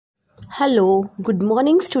Hello, good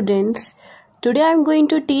morning students. Today I am going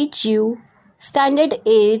to teach you Standard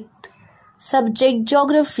 8th Subject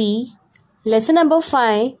Geography, Lesson number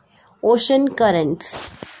 5, Ocean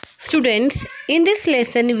Currents. Students, in this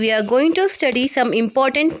lesson we are going to study some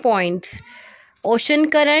important points. Ocean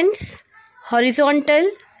currents,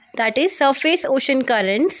 horizontal, that is surface ocean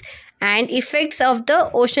currents, and effects of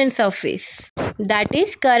the ocean surface, that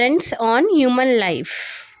is currents on human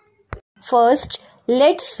life. First,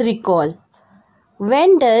 let's recall.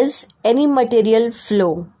 When does any material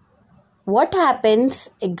flow? What happens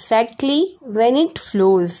exactly when it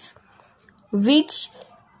flows? Which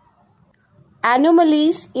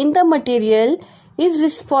anomalies in the material is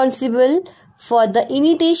responsible for the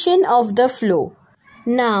initiation of the flow?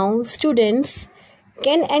 Now, students,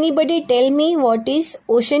 can anybody tell me what is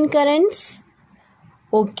ocean currents?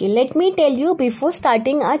 Okay, let me tell you before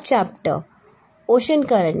starting our chapter. Ocean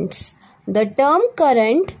currents. The term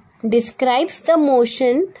current describes the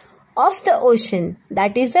motion of the ocean,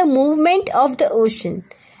 that is the movement of the ocean.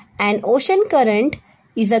 An ocean current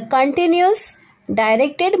is a continuous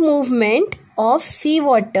directed movement of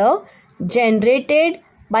seawater generated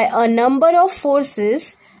by a number of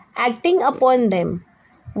forces acting upon them.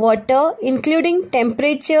 Water including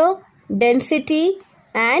temperature, density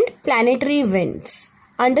and planetary winds.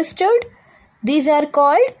 Understood? These are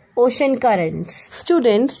called ocean currents.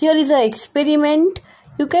 Students, here is an experiment.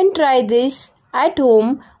 You can try this at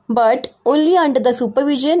home but only under the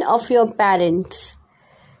supervision of your parents.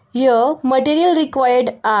 Here, material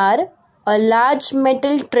required are a large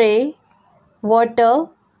metal tray, water,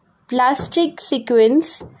 plastic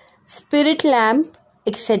sequence, spirit lamp,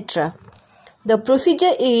 etc. The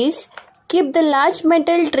procedure is keep the large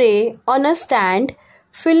metal tray on a stand,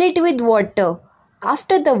 fill it with water.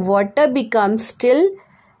 After the water becomes still,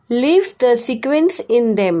 leave the sequence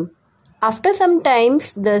in them. After some time,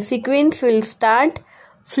 the sequence will start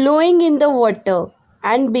flowing in the water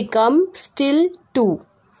and become still too.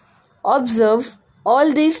 Observe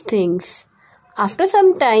all these things. After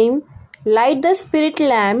some time, light the spirit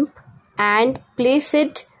lamp and place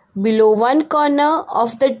it below one corner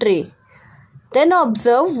of the tray. Then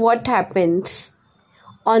observe what happens.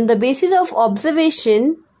 On the basis of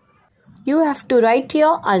observation, you have to write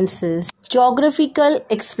your answers. Geographical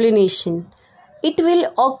explanation. It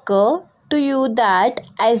will occur to you that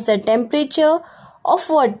as the temperature of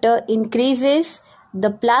water increases,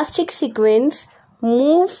 the plastic sequence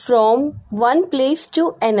moves from one place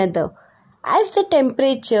to another. As the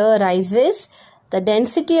temperature rises, the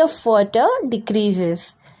density of water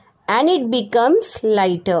decreases and it becomes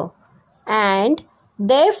lighter, and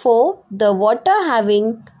therefore the water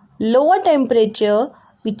having lower temperature,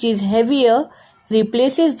 which is heavier,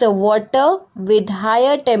 replaces the water with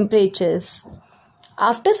higher temperatures.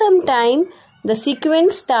 After some time, the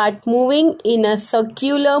sequence starts moving in a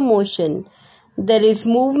circular motion. There is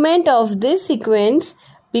movement of this sequence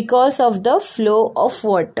because of the flow of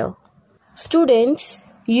water. Students,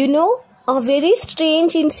 you know, a very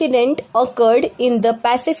strange incident occurred in the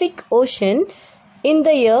Pacific Ocean in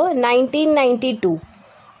the year 1992.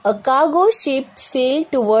 A cargo ship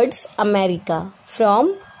sailed towards America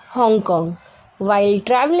from Hong Kong. While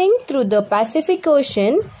traveling through the Pacific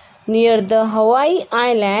Ocean near the Hawaii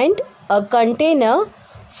Island, a container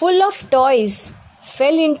full of toys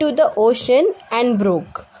fell into the ocean and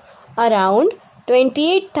broke. Around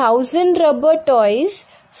 28,000 rubber toys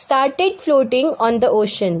started floating on the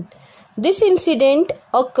ocean. This incident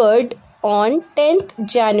occurred on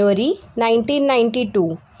 10th January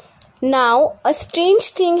 1992. Now, a strange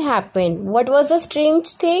thing happened. What was the strange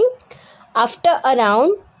thing? After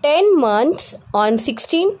around 10 months, on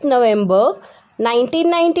 16th November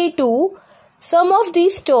 1992, some of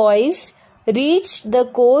these toys reached the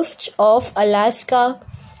coast of Alaska.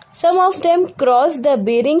 Some of them crossed the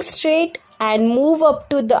Bering Strait and moved up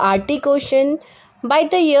to the Arctic Ocean by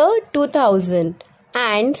the year 2000.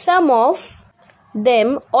 And some of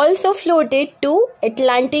them also floated to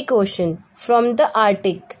Atlantic Ocean from the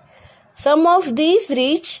Arctic. Some of these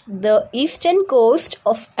reached the eastern coast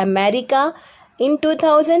of America in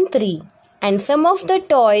 2003, and some of the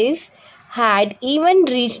toys had even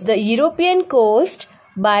reached the European coast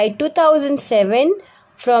by 2007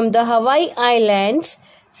 from the Hawaii Islands.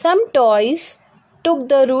 Some toys took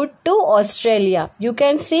the route to Australia. You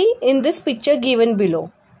can see in this picture given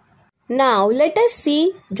below. Now let us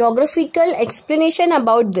see geographical explanation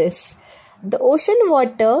about this. The ocean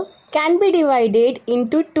water can be divided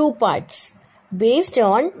into two parts based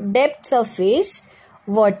on depth surface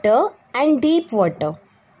water and deep water.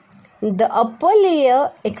 The upper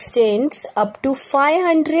layer extends up to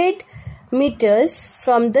 500 meters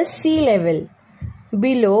from the sea level.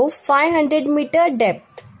 below 500-meter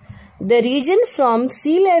depth. The region from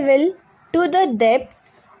sea level to the depth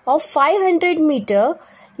of 500 meter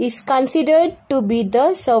is considered to be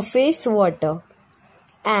the surface water,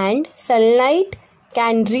 and sunlight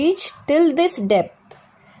can reach till this depth.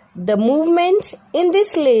 The movements in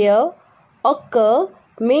this layer occur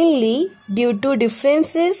mainly due to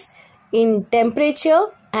differences in temperature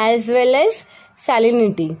as well as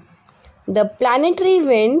salinity. The planetary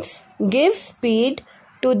winds give speed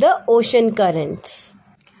to the ocean currents.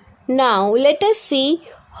 Now let us see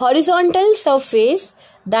horizontal surface,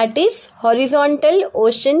 that is horizontal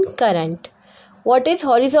ocean current. What is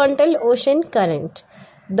horizontal ocean current?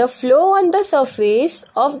 The flow on the surface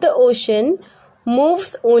of the ocean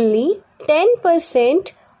moves only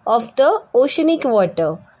 10% of the oceanic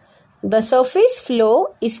water. The surface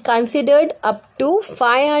flow is considered up to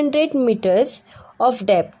 500 meters of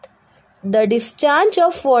depth. The discharge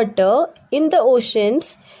of water in the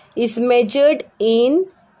oceans is measured in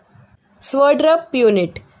Sverdrup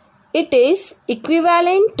unit. It is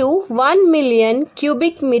equivalent to 1 million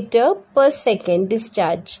cubic meter per second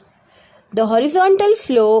discharge. The horizontal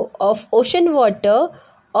flow of ocean water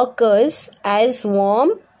occurs as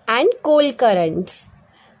warm and cold currents.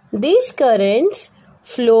 These currents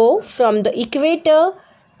flow from the equator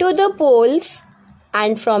to the poles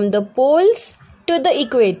and from the poles to the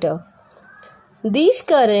equator. These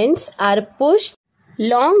currents are pushed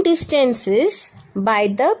long distances by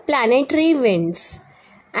the planetary winds.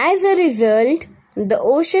 As a result, the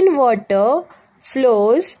ocean water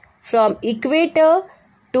flows from equator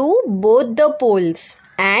to both the poles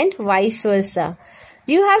and vice versa.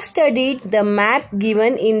 You have studied the map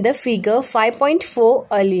given in the figure 5.4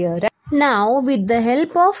 earlier. Now, with the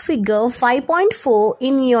help of figure 5.4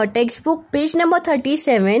 in your textbook page number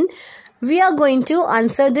 37, we are going to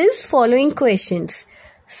answer these following questions.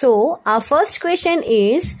 So, our first question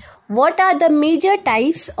is, what are the major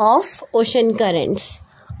types of ocean currents?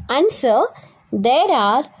 Answer, there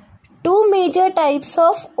are two major types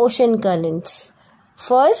of ocean currents.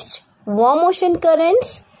 First, warm ocean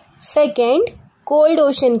currents. Second, cold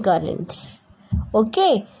ocean currents.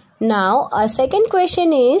 Okay, now our second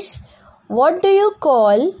question is, what do you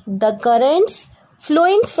call the currents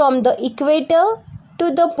flowing from the equator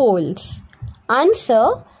to the poles?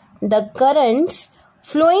 Answer, the currents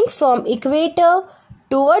flowing from equator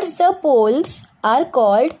towards the poles are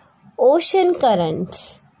called ocean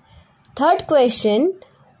currents. Third question,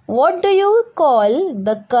 what do you call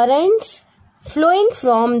the currents flowing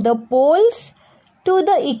from the poles to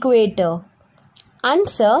the equator?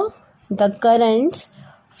 Answer, the currents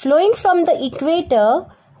flowing from the equator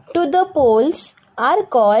to the poles are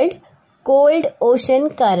called cold ocean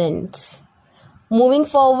currents. Moving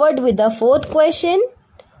forward with the fourth question,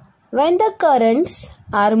 when the currents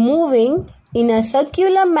are moving in a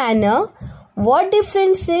circular manner, what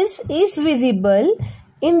differences is visible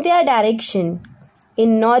in their direction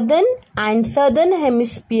in northern and southern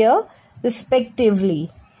hemisphere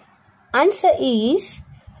respectively? Answer is,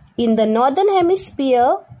 in the northern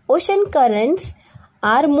hemisphere, ocean currents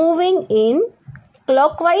are moving in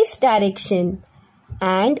clockwise direction,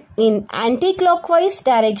 and in anti-clockwise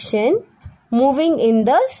direction moving in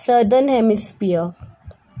the southern hemisphere.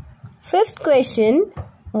 Fifth question,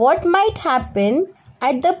 what might happen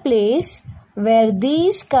at the place where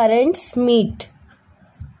these currents meet?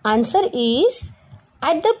 Answer is,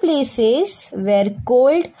 at the places where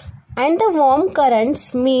cold and the warm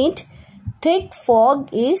currents meet, thick fog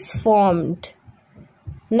is formed.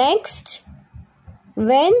 Next,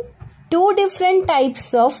 when two different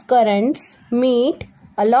types of currents meet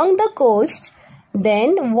along the coast,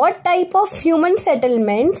 then what type of human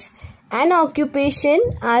settlements and occupation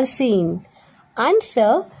are seen?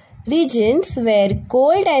 Answer, regions where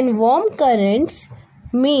cold and warm currents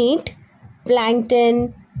meet,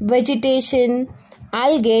 plankton, vegetation,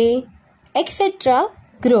 algae, etc.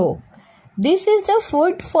 grow. This is the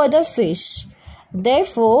food for the fish.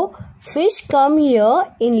 Therefore, fish come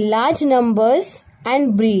here in large numbers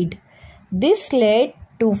and breed. This led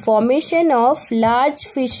to formation of large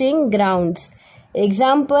fishing grounds.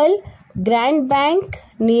 Example, Grand Bank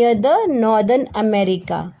near the Northern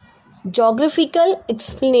America. Geographical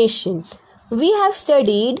explanation. We have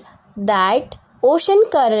studied that ocean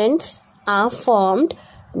currents are formed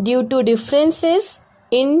due to differences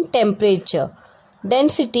in temperature,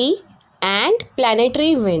 density, and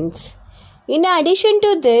planetary winds. In addition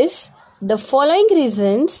to this, the following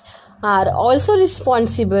reasons are also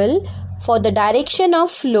responsible for the direction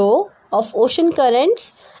of flow of ocean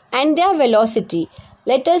currents and their velocity.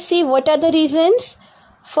 Let us see what are the reasons.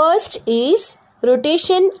 First is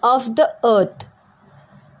rotation of the earth.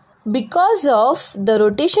 Because of the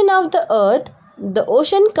rotation of the earth, the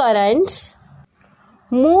ocean currents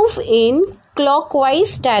move in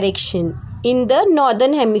clockwise direction in the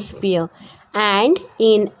northern hemisphere and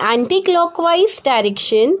in anti-clockwise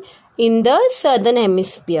direction in the southern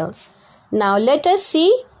hemisphere. Now let us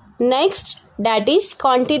see next, that is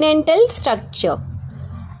continental structure.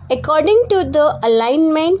 According to the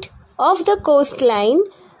alignment of the coastline,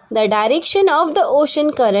 the direction of the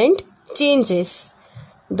ocean current changes.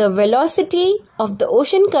 The velocity of the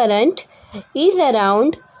ocean current is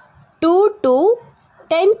around 2 to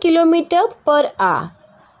 10 km per hour.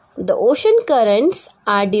 The ocean currents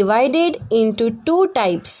are divided into two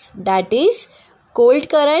types, that is cold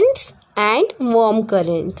currents and warm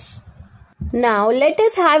currents. Now let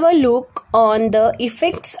us have a look on the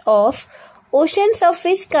effects of ocean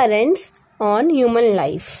surface currents on human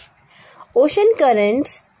life. Ocean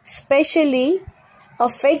currents specially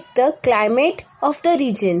affect the climate of the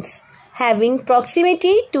regions having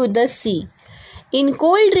proximity to the sea. In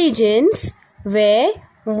cold regions where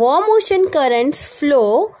warm ocean currents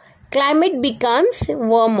flow, climate becomes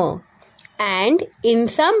warmer, and in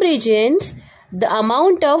some regions the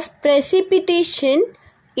amount of precipitation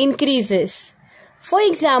increases. For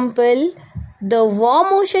example, the warm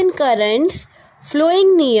ocean currents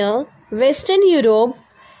flowing near Western Europe,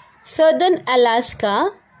 Southern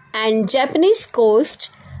Alaska and Japanese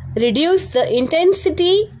coast reduce the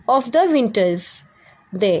intensity of the winters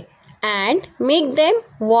there and make them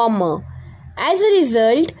warmer. As a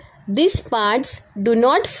result, these parts do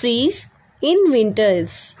not freeze in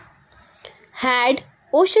winters. Had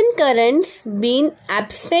ocean currents been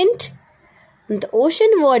absent, the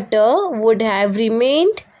ocean water would have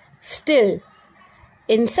remained still.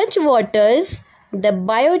 In such waters, the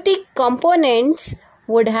biotic components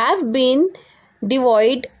would have been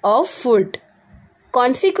devoid of food.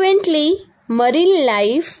 Consequently, marine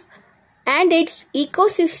life and its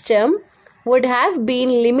ecosystem would have been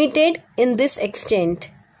limited in this extent.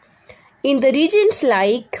 In the regions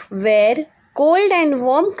like where cold and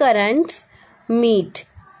warm currents meet,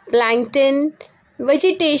 plankton,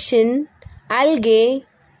 vegetation, algae,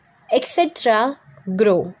 etc.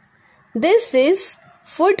 grow. This is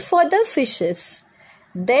food for the fishes.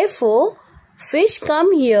 Therefore, fish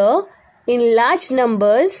come here in large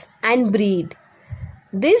numbers and breed.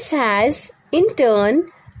 This has in turn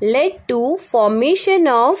led to formation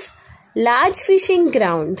of large fishing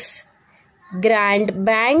grounds. Grand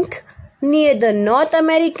Bank near the North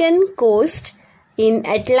American coast in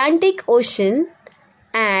Atlantic Ocean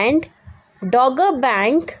and Dogger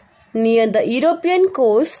Bank near the European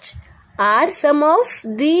coast are some of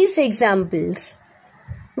these examples.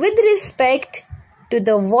 With respect to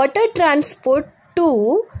the water transport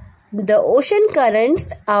too, the ocean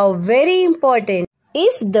currents are very important.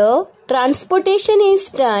 If the transportation is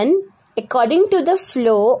done according to the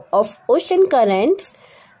flow of ocean currents,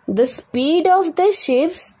 the speed of the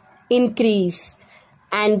ships increase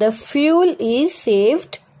and the fuel is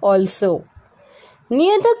saved also.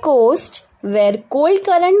 Near the coast where cold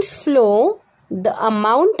currents flow, the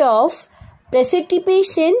amount of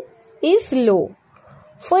precipitation is low.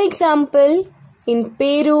 For example, in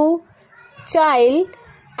Peru, Chile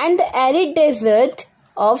and the arid desert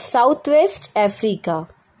of Southwest Africa.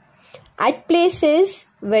 At places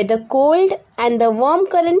where the cold and the warm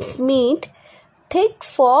currents meet, thick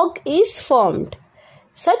fog is formed.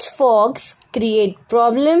 Such fogs create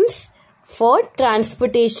problems for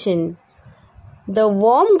transportation. The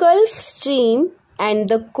warm Gulf Stream and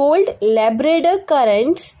the cold Labrador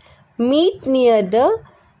currents meet near the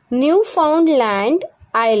Newfoundland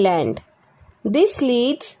Island. This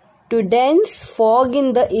leads to dense fog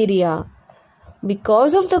in the area.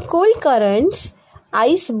 Because of the cold currents,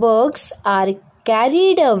 icebergs are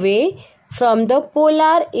carried away from the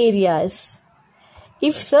polar areas.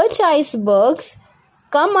 If such icebergs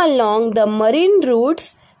come along the marine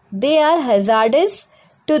routes, they are hazardous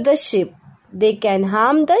to the ship. They can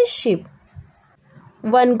harm the ship.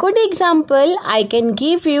 One good example I can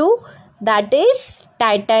give you, that is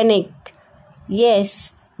Titanic.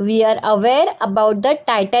 Yes, we are aware about the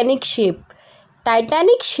Titanic ship.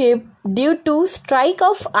 Titanic ship, due to strike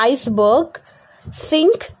of iceberg,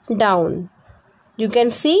 sink down. You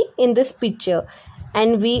can see in this picture,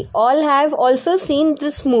 and we all have also seen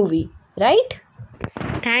this movie, right?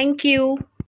 Thank you.